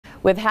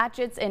With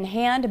hatchets in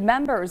hand,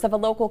 members of a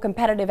local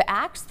competitive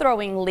axe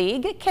throwing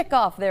league kick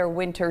off their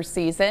winter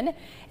season.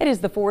 It is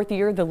the fourth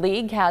year the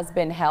league has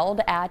been held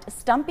at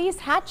Stumpy's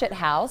Hatchet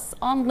House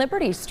on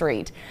Liberty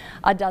Street.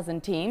 A dozen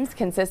teams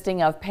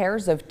consisting of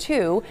pairs of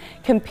two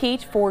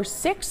compete for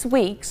 6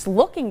 weeks,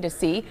 looking to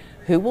see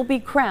who will be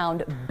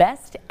crowned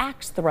best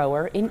axe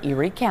thrower in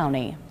Erie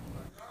County.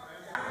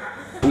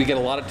 We get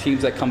a lot of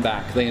teams that come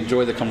back. They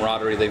enjoy the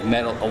camaraderie. They've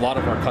met a lot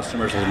of our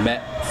customers have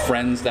met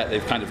friends that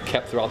they've kind of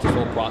kept throughout this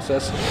whole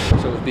process.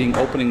 So with being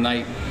opening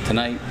night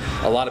tonight,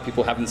 a lot of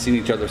people haven't seen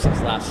each other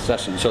since last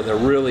session. So they're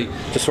really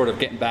just sort of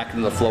getting back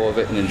into the flow of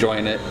it and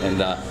enjoying it.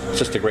 And it's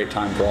just a great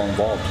time for all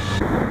involved.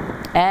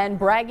 And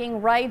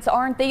bragging rights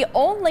aren't the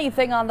only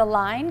thing on the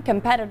line.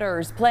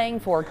 Competitors playing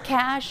for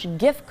cash,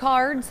 gift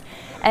cards,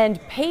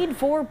 and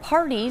paid-for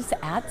parties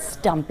at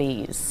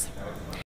Stumpy's.